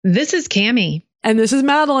This is Cammie. And this is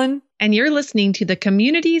Madeline. And you're listening to the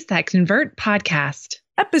Communities That Convert podcast.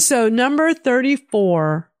 Episode number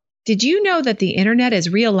 34. Did you know that the internet is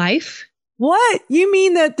real life? What? You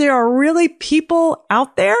mean that there are really people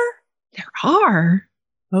out there? There are.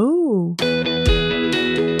 Oh.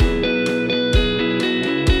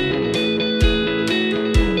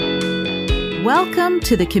 Welcome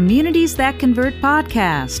to the Communities That Convert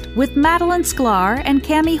podcast with Madeline Sklar and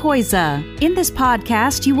Cammie Hoyza. In this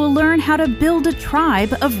podcast, you will learn how to build a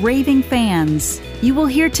tribe of raving fans. You will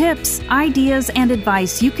hear tips, ideas, and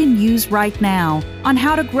advice you can use right now on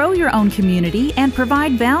how to grow your own community and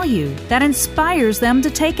provide value that inspires them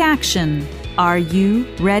to take action. Are you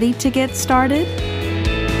ready to get started?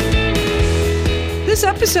 This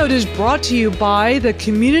episode is brought to you by the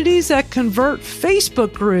Communities That Convert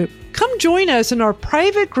Facebook group. Come join us in our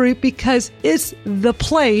private group because it's the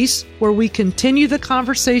place where we continue the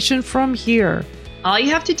conversation from here. All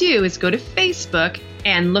you have to do is go to Facebook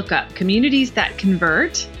and look up Communities That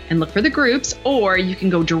Convert and look for the groups, or you can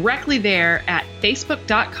go directly there at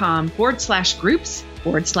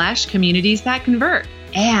facebook.com/groups/Communities That Convert.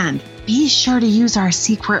 And be sure to use our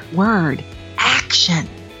secret word, action.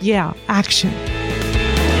 Yeah, action.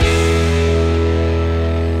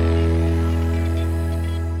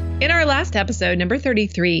 In our last episode, number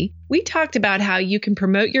 33, we talked about how you can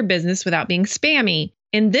promote your business without being spammy.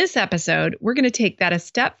 In this episode, we're going to take that a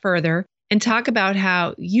step further and talk about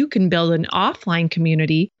how you can build an offline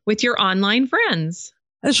community with your online friends.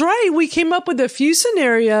 That's right. We came up with a few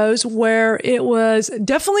scenarios where it was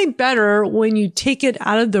definitely better when you take it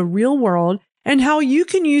out of the real world and how you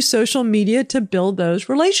can use social media to build those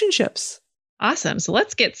relationships. Awesome. So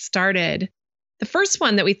let's get started. The first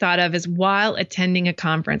one that we thought of is while attending a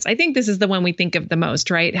conference. I think this is the one we think of the most,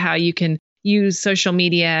 right? How you can use social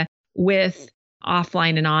media with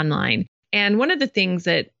offline and online. And one of the things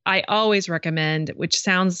that I always recommend, which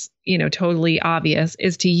sounds, totally obvious,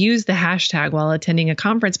 is to use the hashtag while attending a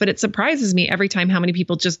conference. But it surprises me every time how many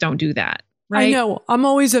people just don't do that, right? I know. I'm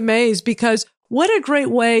always amazed because what a great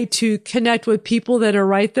way to connect with people that are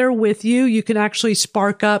right there with you. You can actually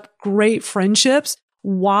spark up great friendships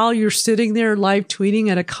while you're sitting there live tweeting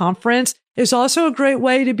at a conference. Is also a great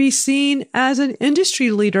way to be seen as an industry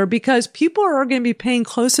leader because people are going to be paying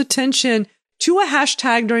close attention to a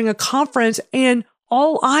hashtag during a conference and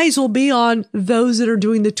all eyes will be on those that are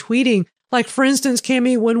doing the tweeting. Like for instance,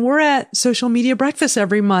 Cammie, when we're at social media breakfast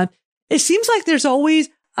every month, it seems like there's always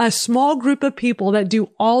a small group of people that do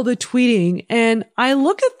all the tweeting. And I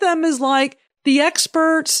look at them as like the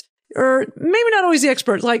experts, or maybe not always the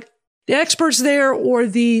experts, like the experts there or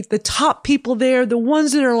the top people there, the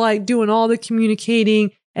ones that are like doing all the communicating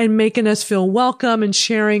and making us feel welcome and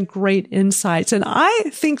sharing great insights. And I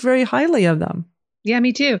think very highly of them. Yeah,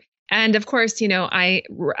 me too. And of course, I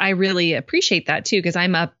really appreciate that too, because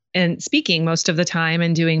I'm up and speaking most of the time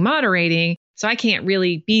and doing moderating. So I can't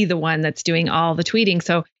really be the one that's doing all the tweeting.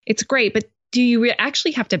 So it's great. But do you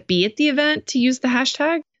actually have to be at the event to use the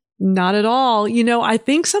hashtag? Not at all. I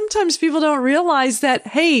think sometimes people don't realize that,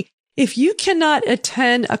 hey, if you cannot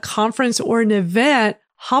attend a conference or an event,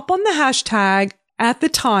 hop on the hashtag at the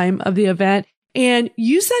time of the event and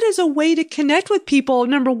use that as a way to connect with people.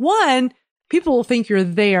 Number one, people will think you're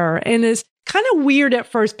there. And it's kind of weird at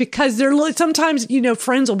first because sometimes,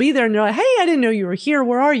 friends will be there and they're like, hey, I didn't know you were here.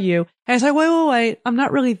 Where are you? And it's like, wait. I'm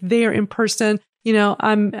not really there in person.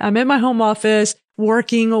 I'm at my home office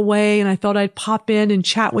working away and I thought I'd pop in and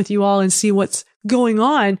chat with you all and see what's going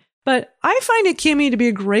on. But I find it, Cammie, to be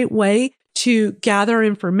a great way to gather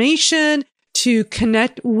information, to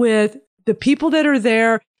connect with the people that are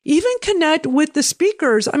there, even connect with the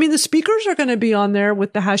speakers. I mean, the speakers are going to be on there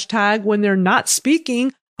with the hashtag when they're not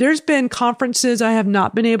speaking. There's been conferences I have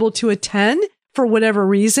not been able to attend for whatever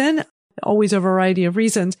reason, always a variety of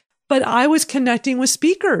reasons. But I was connecting with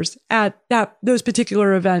speakers at those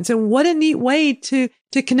particular events. And what a neat way to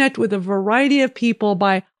connect with a variety of people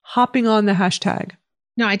by hopping on the hashtag.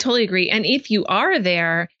 No, I totally agree. And if you are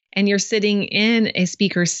there and you're sitting in a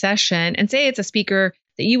speaker session and say it's a speaker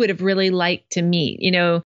that you would have really liked to meet,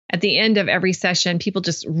 at the end of every session, people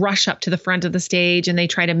just rush up to the front of the stage and they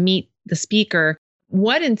try to meet the speaker.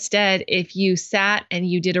 What instead, if you sat and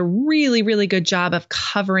you did a really, really good job of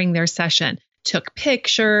covering their session, took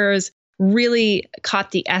pictures, really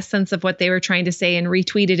caught the essence of what they were trying to say and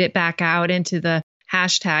retweeted it back out into the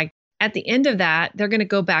hashtag. At the end of that, they're going to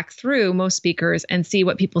go back through most speakers and see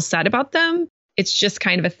what people said about them. It's just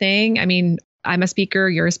kind of a thing. I mean, I'm a speaker,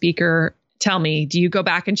 you're a speaker. Tell me, do you go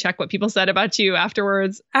back and check what people said about you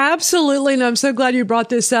afterwards? Absolutely. And I'm so glad you brought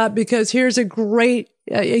this up because here's a great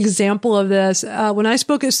example of this. When I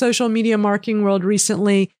spoke at Social Media Marketing World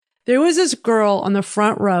recently, there was this girl on the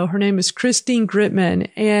front row. Her name is Christine Gritman,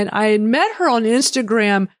 and I had met her on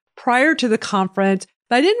Instagram prior to the conference,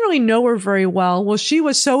 but I didn't really know her very well. Well, she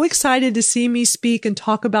was so excited to see me speak and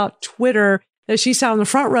talk about Twitter that she sat on the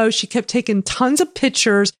front row. She kept taking tons of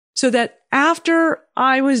pictures so that after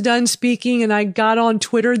I was done speaking and I got on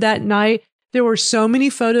Twitter that night, there were so many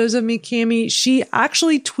photos of me, Cami. She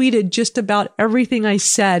actually tweeted just about everything I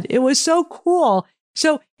said. It was so cool.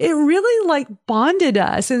 So it really like bonded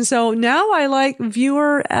us. And so now I view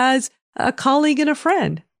her as a colleague and a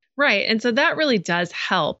friend. Right. And so that really does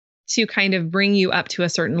help to kind of bring you up to a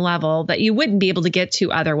certain level that you wouldn't be able to get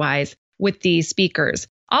to otherwise with these speakers.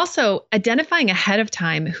 Also, identifying ahead of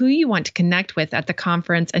time who you want to connect with at the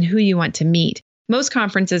conference and who you want to meet. Most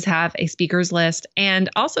conferences have a speakers list and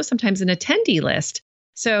also sometimes an attendee list.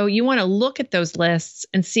 So you want to look at those lists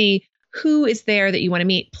and see who is there that you want to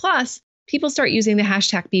meet. Plus, people start using the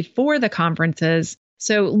hashtag before the conferences.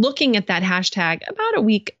 So looking at that hashtag about a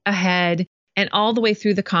week ahead and all the way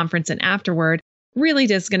through the conference and afterward really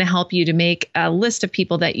is going to help you to make a list of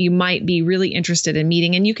people that you might be really interested in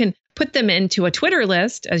meeting. And you can put them into a Twitter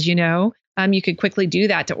list, as you know. You could quickly do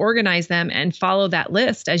that to organize them and follow that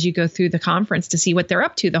list as you go through the conference to see what they're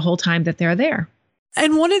up to the whole time that they're there.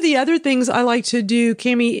 And one of the other things I like to do,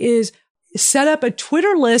 Cami, is set up a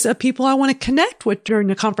Twitter list of people I want to connect with during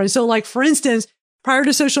the conference. So like, for instance, prior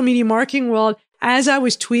to Social Media Marketing World, as I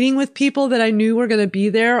was tweeting with people that I knew were going to be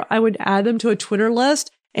there, I would add them to a Twitter list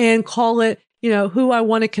and call it, who I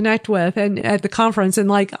want to connect with and at the conference.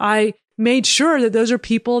 And I made sure that those are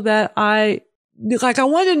people that I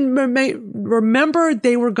wanted to remember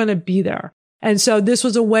they were going to be there. And so this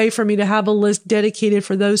was a way for me to have a list dedicated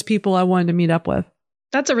for those people I wanted to meet up with.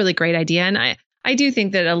 That's a really great idea. And I do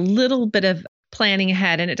think that a little bit of planning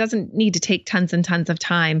ahead, and it doesn't need to take tons and tons of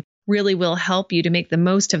time, really will help you to make the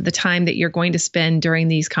most of the time that you're going to spend during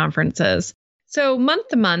these conferences. So month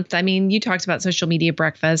to month, you talked about Social Media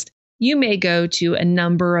Breakfast. You may go to a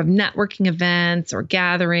number of networking events or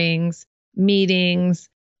gatherings, meetings,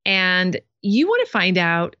 and you want to find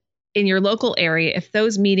out in your local area if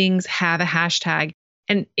those meetings have a hashtag.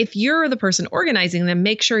 And if you're the person organizing them,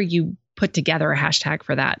 make sure you put together a hashtag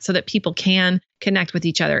for that so that people can connect with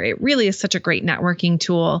each other. It really is such a great networking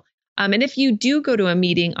tool. And if you do go to a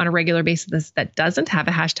meeting on a regular basis that doesn't have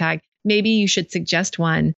a hashtag, maybe you should suggest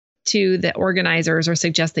one to the organizers or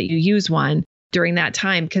suggest that you use one during that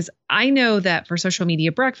time. Because I know that for Social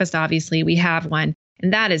Media Breakfast, obviously, we have one.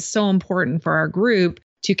 And that is so important for our group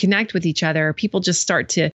to connect with each other. People just start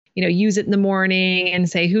to, use it in the morning and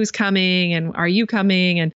say, who's coming and are you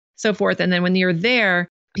coming and so forth. And then when you're there,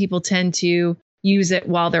 people tend to use it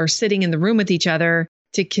while they're sitting in the room with each other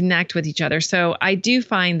to connect with each other. So I do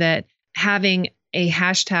find that having a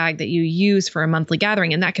hashtag that you use for a monthly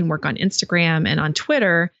gathering, and that can work on Instagram and on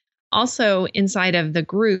Twitter, also inside of the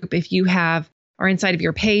group, if you have, or inside of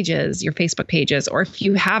your pages, your Facebook pages, or if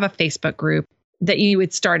you have a Facebook group, that you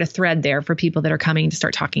would start a thread there for people that are coming to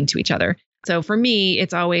start talking to each other. So for me,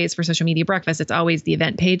 it's always for Social Media Breakfast, it's always the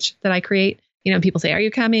event page that I create. People say, are you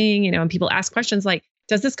coming? And people ask questions like,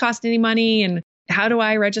 does this cost any money? And how do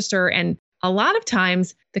I register? And a lot of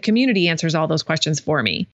times the community answers all those questions for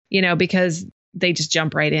me, because they just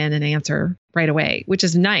jump right in and answer right away, which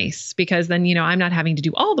is nice because then, I'm not having to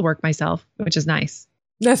do all the work myself, which is nice.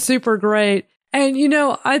 That's super great. And,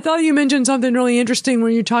 I thought you mentioned something really interesting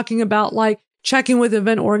when you're talking about checking with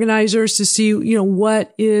event organizers to see,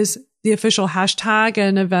 what is the official hashtag at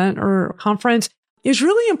an event or conference. It's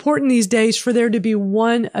really important these days for there to be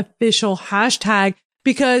one official hashtag,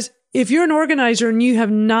 because if you're an organizer and you have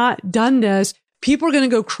not done this, people are going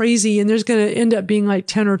to go crazy and there's going to end up being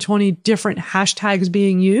 10 or 20 different hashtags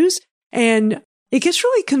being used. And it gets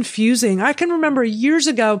really confusing. I can remember years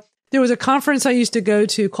ago, there was a conference I used to go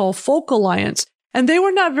to called Folk Alliance, and they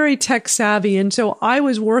were not very tech savvy. And so I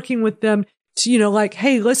was working with them to,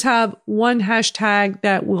 hey, let's have one hashtag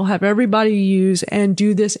that we'll have everybody use and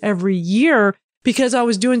do this every year, because I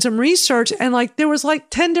was doing some research and there was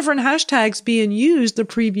 10 different hashtags being used the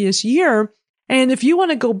previous year. And if you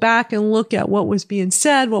want to go back and look at what was being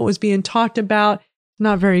said, what was being talked about,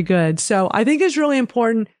 not very good. So I think it's really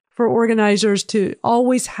important for organizers to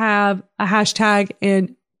always have a hashtag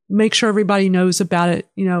and make sure everybody knows about it,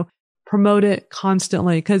 promote it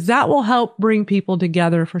constantly, because that will help bring people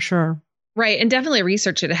together for sure. Right. And definitely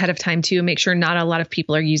research it ahead of time too. Make sure not a lot of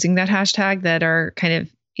people are using that hashtag that are kind of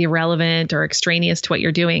irrelevant or extraneous to what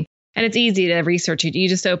you're doing. And it's easy to research it. You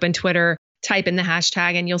just open Twitter, type in the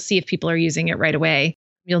hashtag, and you'll see if people are using it right away.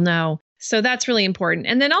 You'll know. So that's really important.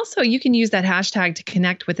 And then also you can use that hashtag to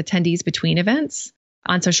connect with attendees between events.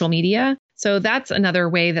 on social media. So that's another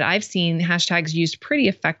way that I've seen hashtags used pretty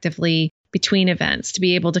effectively between events to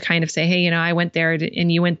be able to kind of say, hey, I went there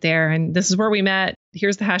and you went there and this is where we met.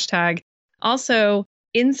 Here's the hashtag. Also,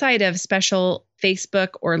 inside of special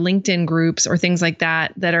Facebook or LinkedIn groups or things like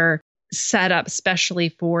that are set up specially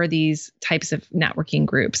for these types of networking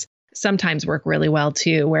groups sometimes work really well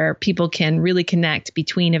too, where people can really connect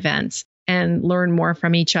between events and learn more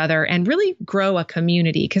from each other and really grow a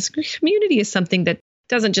community, because community is something that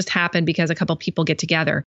doesn't just happen because a couple people get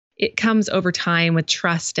together. It comes over time with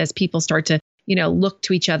trust as people start to, look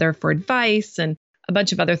to each other for advice and a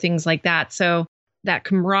bunch of other things like that. So that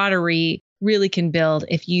camaraderie really can build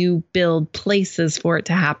if you build places for it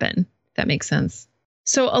to happen. If that makes sense.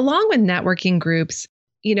 So along with networking groups,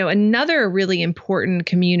 another really important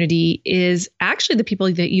community is actually the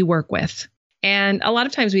people that you work with. And a lot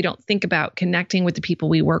of times we don't think about connecting with the people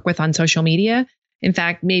we work with on social media. In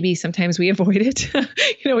fact, maybe sometimes we avoid it.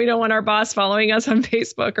 We don't want our boss following us on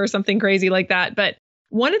Facebook or something crazy like that. But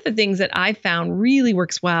one of the things that I found really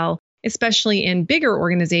works well, especially in bigger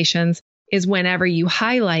organizations, is whenever you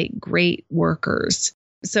highlight great workers.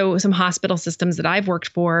 So some hospital systems that I've worked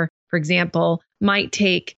for example, might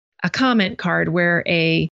take a comment card where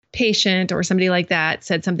a patient or somebody like that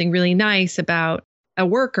said something really nice about a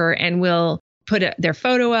worker and will put their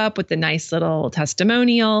photo up with the nice little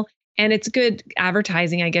testimonial. And it's good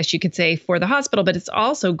advertising, I guess you could say, for the hospital, but it's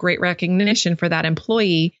also great recognition for that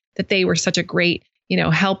employee that they were such a great,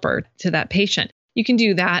 helper to that patient. You can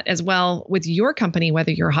do that as well with your company,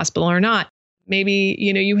 whether you're a hospital or not. Maybe,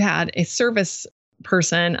 you had a service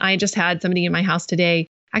person. I just had somebody in my house today.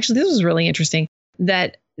 Actually, this was really interesting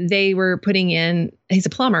that they were putting in, he's a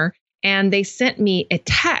plumber, and they sent me a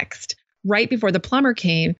text right before the plumber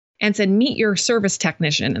came and said, meet your service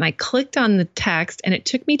technician. And I clicked on the text and it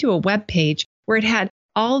took me to a web page where it had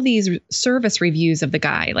all these service reviews of the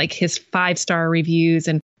guy, like his 5-star reviews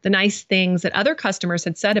and the nice things that other customers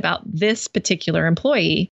had said about this particular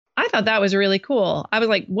employee. I thought that was really cool. I was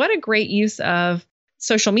like, what a great use of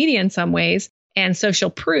social media in some ways and social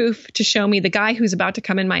proof to show me the guy who's about to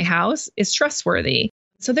come in my house is trustworthy.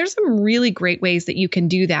 So there's some really great ways that you can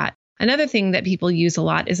do that. Another thing that people use a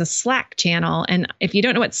lot is a Slack channel. And if you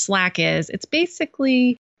don't know what Slack is, it's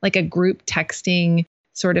basically like a group texting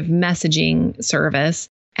sort of messaging service.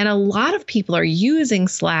 And a lot of people are using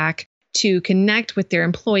Slack to connect with their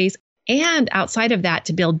employees and outside of that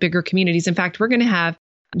to build bigger communities. In fact, we're going to have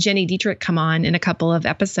Jenny Dietrich come on in a couple of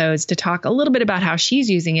episodes to talk a little bit about how she's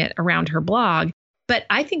using it around her blog. But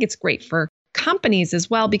I think it's great for companies as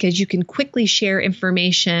well, because you can quickly share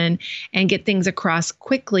information and get things across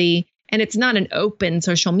quickly. And it's not an open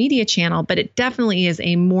social media channel, but it definitely is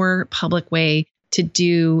a more public way to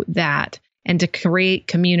do that and to create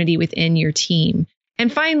community within your team.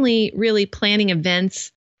 And finally, really planning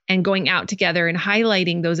events and going out together and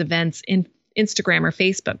highlighting those events in Instagram or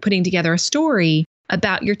Facebook, putting together a story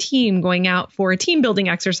about your team going out for a team building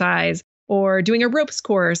exercise or doing a ropes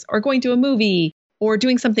course or going to a movie or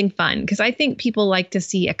doing something fun. Because I think people like to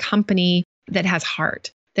see a company that has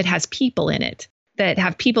heart, that has people in it, that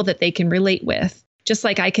have people that they can relate with. Just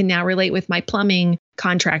like I can now relate with my plumbing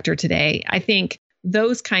contractor today. I think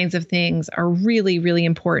those kinds of things are really, really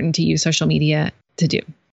important to use social media to do.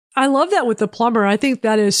 I love that with the plumber. I think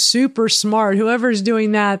that is super smart. Whoever's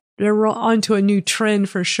doing that, they're onto a new trend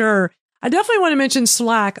for sure. I definitely want to mention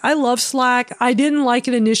Slack. I love Slack. I didn't like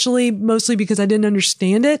it initially, mostly because I didn't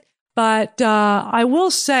understand it. But I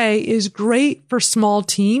will say is great for small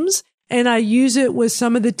teams. And I use it with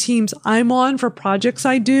some of the teams I'm on for projects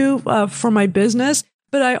I do for my business.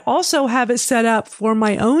 But I also have it set up for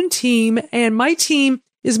my own team. And my team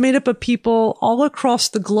is made up of people all across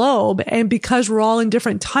the globe. And because we're all in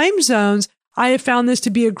different time zones, I have found this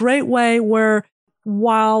to be a great way where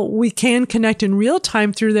while we can connect in real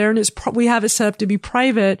time through there, and we have it set up to be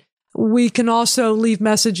private, we can also leave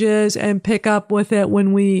messages and pick up with it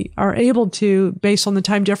when we are able to based on the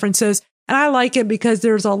time differences. And I like it because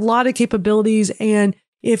there's a lot of capabilities. And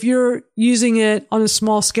if you're using it on a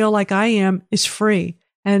small scale like I am, it's free.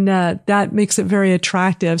 And that makes it very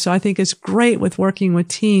attractive. So I think it's great with working with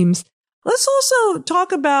teams. Let's also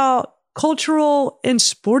talk about cultural and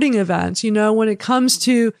sporting events. When it comes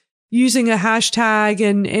to using a hashtag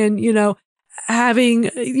and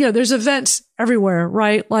having, there's events everywhere,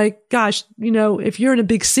 right? Like, gosh, if you're in a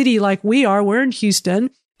big city like we're in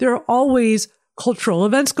Houston, there are always cultural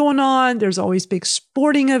events going on. There's always big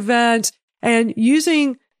sporting events, and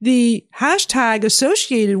using the hashtag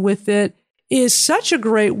associated with it is such a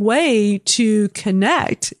great way to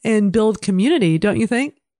connect and build community, don't you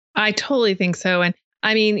think? I totally think so. And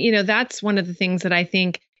I mean, that's one of the things that I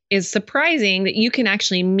think is surprising that you can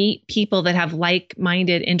actually meet people that have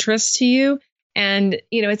like-minded interests to you. And,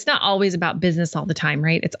 it's not always about business all the time,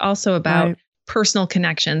 right? It's also about personal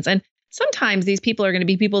connections. And sometimes these people are going to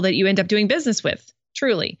be people that you end up doing business with,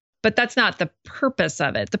 truly. But that's not the purpose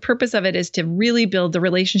of it. The purpose of it is to really build the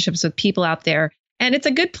relationships with people out there. And it's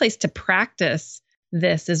a good place to practice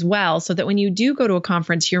this as well, so that when you do go to a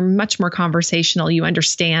conference, you're much more conversational. You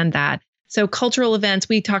understand that. So cultural events,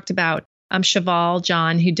 we talked about Cheval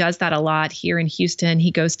John, who does that a lot here in Houston.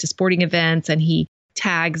 He goes to sporting events and he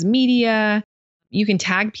tags media. You can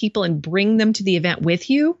tag people and bring them to the event with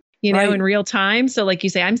you, in real time. So like you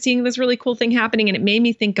say, I'm seeing this really cool thing happening and it made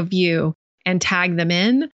me think of you, and tag them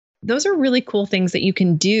in. Those are really cool things that you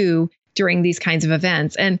can do during these kinds of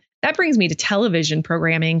events. And that brings me to television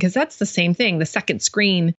programming, because that's the same thing, the second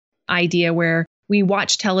screen idea where we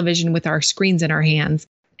watch television with our screens in our hands.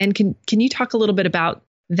 And can you talk a little bit about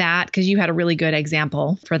that? Because you had a really good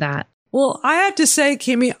example for that. Well, I have to say,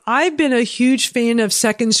 Kimmy, I've been a huge fan of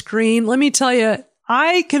second screen. Let me tell you,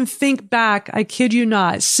 I can think back, I kid you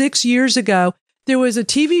not, 6 years ago, there was a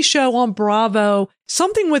TV show on Bravo,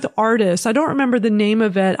 something with artists. I don't remember the name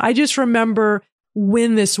of it. I just remember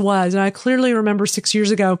when this was. And I clearly remember 6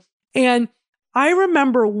 years ago. And I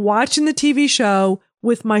remember watching the TV show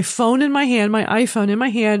with my phone in my hand, my iPhone in my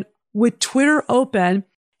hand, with Twitter open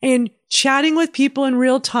and chatting with people in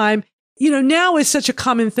real time. Now is such a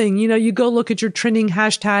common thing. You go look at your trending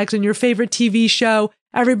hashtags and your favorite TV show.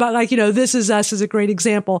 Everybody, This Is Us is a great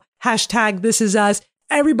example. Hashtag This Is Us.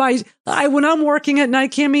 When I'm working at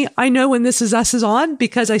night, Kimmy, I know when This Is Us is on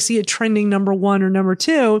because I see it trending number 1 or number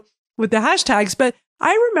 2 with the hashtags. But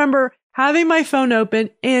I remember having my phone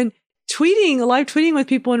open and live tweeting with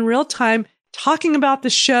people in real time, talking about the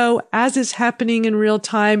show as it's happening in real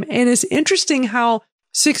time. And it's interesting how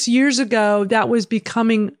 6 years ago that was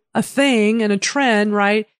becoming a thing and a trend,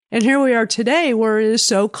 right? And here we are today where it is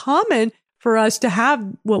so common for us to have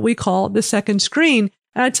what we call the second screen.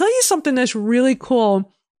 And I tell you something that's really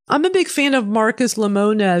cool. I'm a big fan of Marcus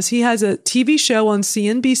Lemonis. He has a TV show on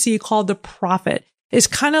CNBC called The Profit. It's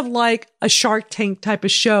kind of like a Shark Tank type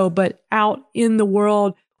of show, but out in the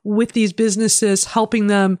world with these businesses, helping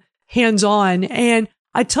them hands-on. And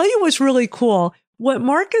I tell you what's really cool. What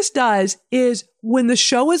Marcus does is when the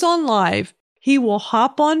show is on live, he will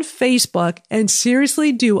hop on Facebook and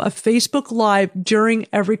seriously do a Facebook Live during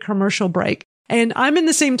every commercial break. And I'm in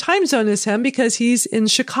the same time zone as him because he's in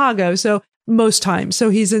Chicago. So most times.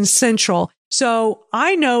 So he's in Central. So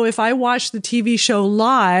I know if I watch the TV show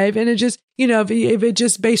live and it just, if it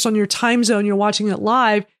just based on your time zone, you're watching it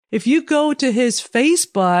live. If you go to his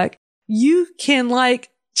Facebook, you can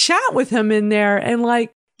chat with him in there and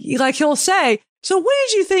he'll say, so what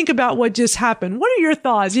did you think about what just happened? What are your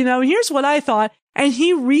thoughts? Here's what I thought. And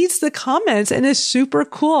he reads the comments and it's super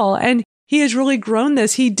cool. And he has really grown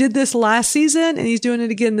this. He did this last season and he's doing it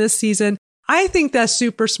again this season. I think that's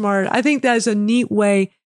super smart. I think that is a neat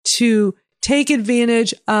way to take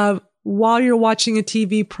advantage of while you're watching a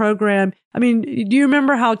TV program. I mean, do you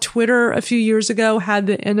remember how Twitter a few years ago had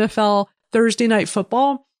the NFL Thursday Night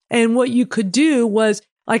Football? And what you could do was,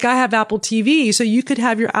 I have Apple TV, so you could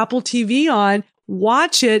have your Apple TV on,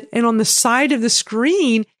 watch it, and on the side of the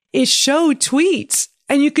screen, it showed tweets.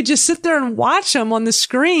 And you could just sit there and watch them on the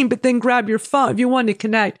screen, but then grab your phone. If you wanted to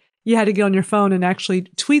connect, you had to get on your phone and actually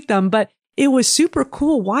tweet them. But it was super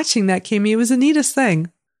cool watching that, Kimmy. It was the neatest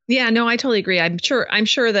thing. Yeah, no, I totally agree. I'm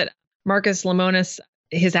sure that Marcus Lemonis,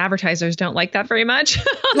 his advertisers don't like that very much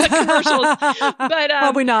on the commercials. But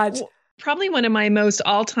probably not. Probably one of my most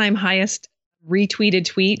all-time highest retweeted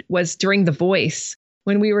tweet was during The Voice,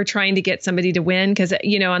 when we were trying to get somebody to win. Because,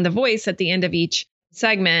 on The Voice, at the end of each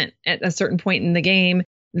segment, at a certain point in the game,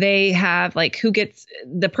 they have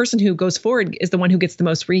the person who goes forward is the one who gets the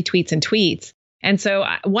most retweets and tweets. And so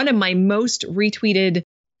one of my most retweeted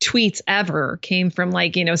tweets ever came from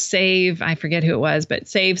save, I forget who it was, but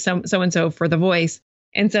save so-and-so for The Voice.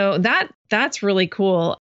 And so that's really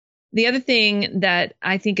cool. The other thing that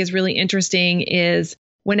I think is really interesting is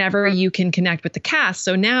whenever you can connect with the cast.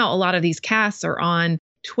 So now a lot of these casts are on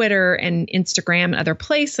Twitter and Instagram and other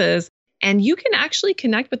places, and you can actually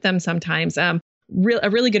connect with them sometimes. A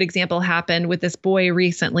really good example happened with this boy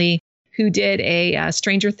recently who did a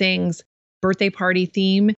Stranger Things birthday party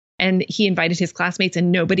theme, and he invited his classmates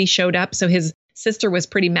and nobody showed up. So his sister was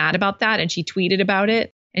pretty mad about that, and she tweeted about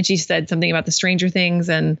it, and she said something about the Stranger Things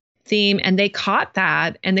and theme, and they caught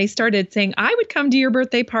that and they started saying, I would come to your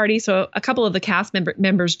birthday party. So a couple of the cast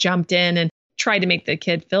members jumped in and tried to make the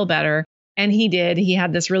kid feel better. And he did. He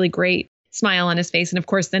had this really great smile on his face. And of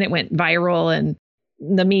course, then it went viral and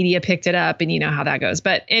the media picked it up, and you know how that goes.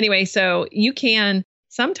 But anyway, so you can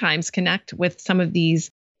sometimes connect with some of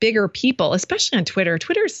these bigger people, especially on Twitter.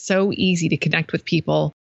 Twitter is so easy to connect with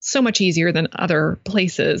people, so much easier than other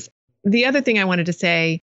places. The other thing I wanted to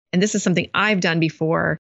say, and this is something I've done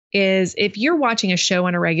before, is if you're watching a show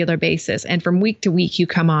on a regular basis and from week to week you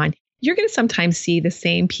come on, you're going to sometimes see the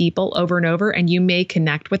same people over and over and you may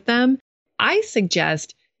connect with them. I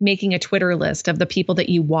suggest making a Twitter list of the people that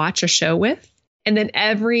you watch a show with. And then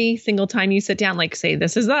every single time you sit down, like say,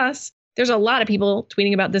 This Is Us, there's a lot of people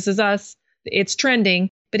tweeting about This Is Us. It's trending.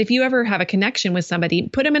 But if you ever have a connection with somebody,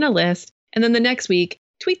 put them in a list. And then the next week,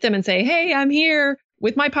 tweet them and say, hey, I'm here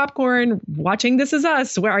with my popcorn watching This Is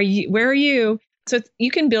Us. Where are you? Where are you? So you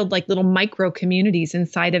can build like little micro communities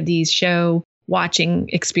inside of these show watching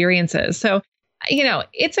experiences. So,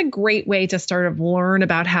 it's a great way to sort of learn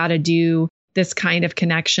about how to do this kind of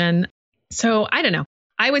connection. So I don't know.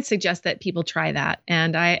 I would suggest that people try that.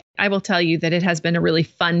 And I will tell you that it has been a really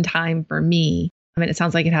fun time for me. I mean, it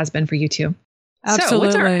sounds like it has been for you too. Absolutely. So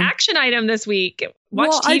what's our action item this week?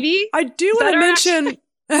 Watch TV? I do want to mention,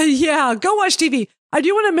 go watch TV. I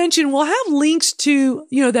do want to mention, we'll have links to,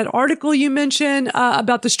 that article you mentioned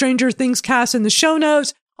about the Stranger Things cast in the show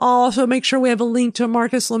notes. I'll also make sure we have a link to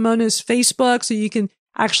Marcus Lemona's Facebook so you can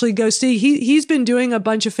actually go see. He's been doing a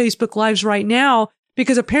bunch of Facebook Lives right now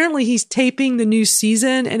because apparently he's taping the new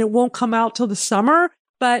season and it won't come out till the summer,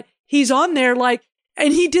 but he's on there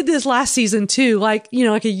and he did this last season too, like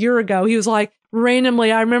a year ago. He was like,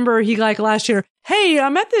 randomly, I remember he last year, hey,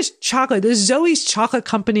 I'm at this Zoe's chocolate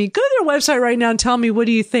company. Go to their website right now and tell me, what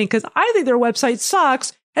do you think? Because I think their website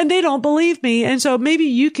sucks and they don't believe me. And so maybe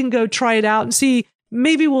you can go try it out and see,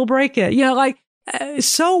 maybe we'll break it. It's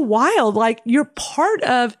so wild. You're part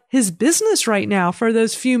of his business right now for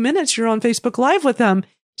those few minutes you're on Facebook Live with him.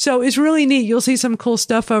 So it's really neat. You'll see some cool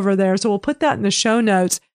stuff over there. So we'll put that in the show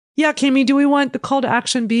notes. Yeah, Kimmy, do we want the call to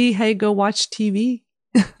action be, hey, go watch TV?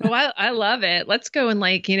 I love it. Let's go and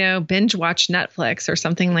binge watch Netflix or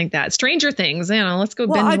something like that. Stranger Things, let's go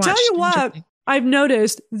binge watch. Well, I tell you what, I've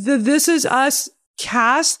noticed the This Is Us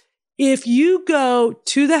cast. If you go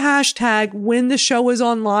to the hashtag when the show is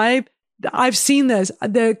on live, I've seen this.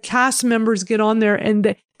 The cast members get on there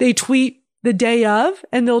and they tweet the day of,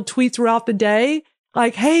 and they'll tweet throughout the day,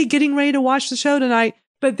 like, hey, getting ready to watch the show tonight.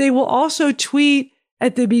 But they will also tweet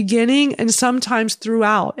at the beginning and sometimes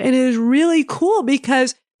throughout. And it is really cool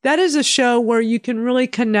because that is a show where you can really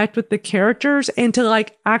connect with the characters, and to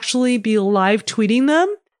actually be live tweeting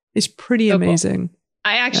them is pretty amazing. Cool.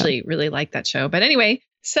 I actually really like that show. But anyway,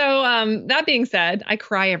 so that being said, I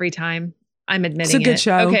cry every time. I'm admitting it's a good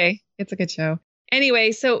show. Okay. It's a good show.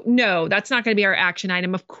 Anyway, so no, that's not going to be our action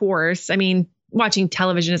item, of course. I mean, watching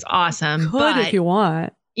television is awesome. But if you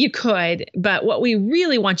want. You could. But what we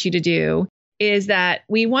really want you to do is that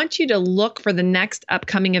we want you to look for the next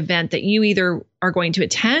upcoming event that you either are going to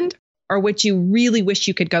attend or which you really wish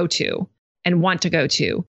you could go to and want to go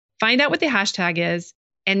to. Find out what the hashtag is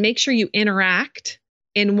and make sure you interact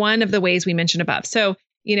in one of the ways we mentioned above. So,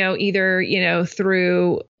 either,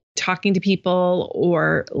 through talking to people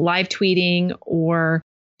or live tweeting or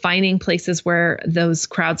finding places where those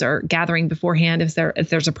crowds are gathering beforehand if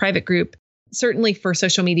there's a private group. Certainly for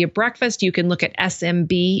Social Media Breakfast, you can look at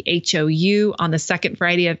SMBHOU on the second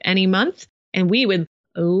Friday of any month. And we would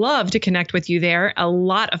love to connect with you there. A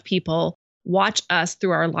lot of people watch us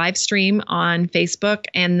through our live stream on Facebook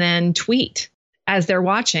and then tweet as they're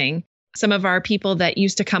watching. Some of our people that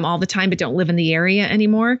used to come all the time but don't live in the area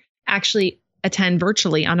anymore actually attend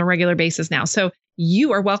virtually on a regular basis now. So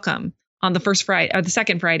you are welcome on the first Friday or the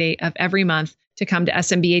second Friday of every month to come to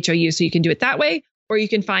SMBHOU. So you can do it that way, or you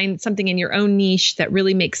can find something in your own niche that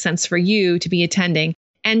really makes sense for you to be attending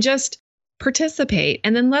and just participate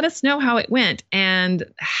and then let us know how it went. And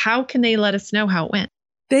how can they let us know how it went?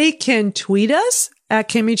 They can tweet us at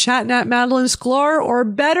Kimmy Chat and at Madeline Sklar, or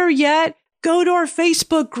better yet, go to our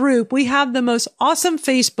Facebook group. We have the most awesome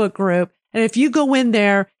Facebook group. And if you go in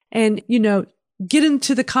there and, get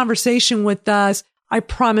into the conversation with us, I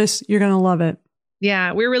promise you're going to love it.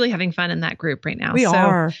 Yeah, we're really having fun in that group right now. We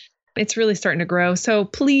are. It's really starting to grow. So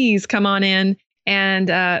please come on in and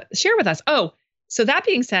share with us. Oh, so that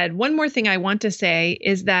being said, one more thing I want to say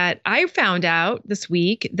is that I found out this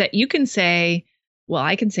week that you can say, well,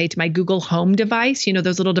 I can say to my Google Home device,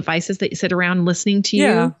 those little devices that you sit around listening to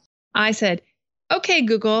you. I said, okay,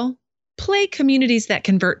 Google, play Communities That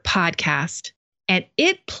Convert podcast. And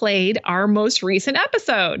it played our most recent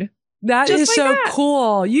episode. That is like so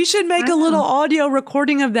cool. You should make a little audio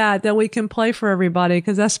recording of that we can play for everybody,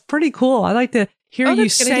 because that's pretty cool. I like to hear you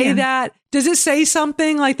say that. Does it say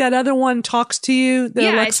something like that other one talks to you?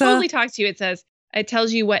 Alexa? It totally talks to you. It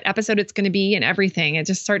tells you what episode it's going to be and everything. It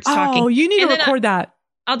just starts talking. Oh, you need to record that.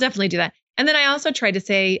 I'll definitely do that. And then I also tried to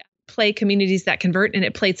say, play Communities That Convert, and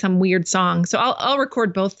it played some weird song. So I'll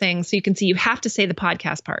record both things so you can see you have to say the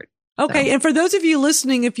podcast part. Okay. So. And for those of you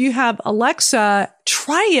listening, if you have Alexa,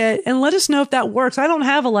 try it and let us know if that works. I don't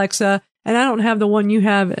have Alexa, and I don't have the one you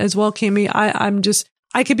have as well, Cami.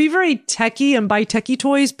 I could be very techie and buy techie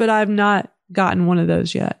toys, but I've not gotten one of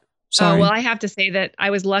those yet. Sorry. Oh, well, I have to say that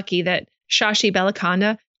I was lucky that Shashi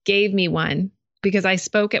Belakonda gave me one because I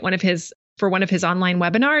spoke at one of his online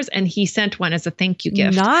webinars, and he sent one as a thank you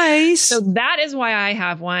gift. Nice. So that is why I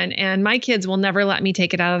have one, and my kids will never let me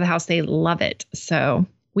take it out of the house. They love it. So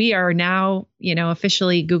we are now,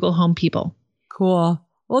 officially Google Home people. Cool.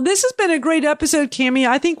 Well, this has been a great episode, Cami.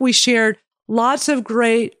 I think we shared lots of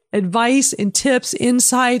great advice and tips,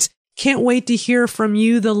 insights. Can't wait to hear from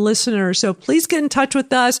you, the listener. So please get in touch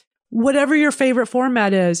with us, whatever your favorite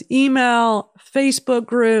format is. Email, Facebook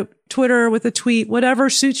group, Twitter with a tweet, whatever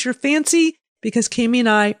suits your fancy, because Cami and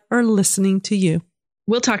I are listening to you.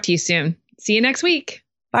 We'll talk to you soon. See you next week.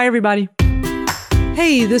 Bye, everybody.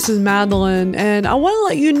 Hey, this is Madeline, and I want to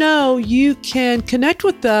let you know you can connect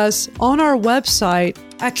with us on our website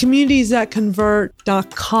at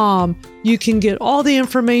communitiesthatconvert.com. You can get all the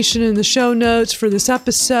information in the show notes for this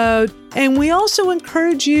episode, and we also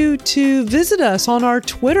encourage you to visit us on our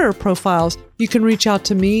Twitter profiles. You can reach out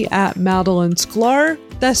to me at Madeline Sklar.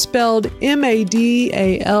 That's spelled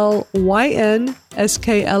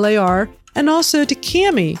MADALYNSKLAR, and also to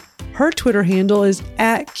Cami. Her Twitter handle is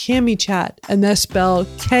at CamiChat, and that's spelled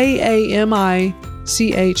KAMICHAT.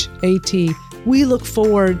 We look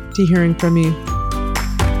forward to hearing from you.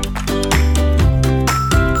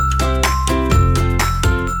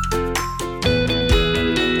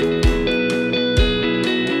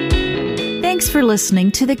 Thanks for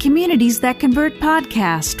listening to the Communities That Convert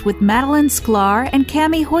podcast with Madeline Sklar and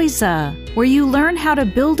Cami Hoyza, where you learn how to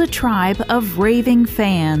build a tribe of raving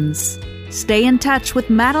fans. Stay in touch with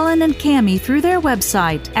Madeline and Cami through their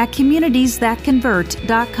website at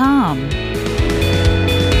communitiesthatconvert.com.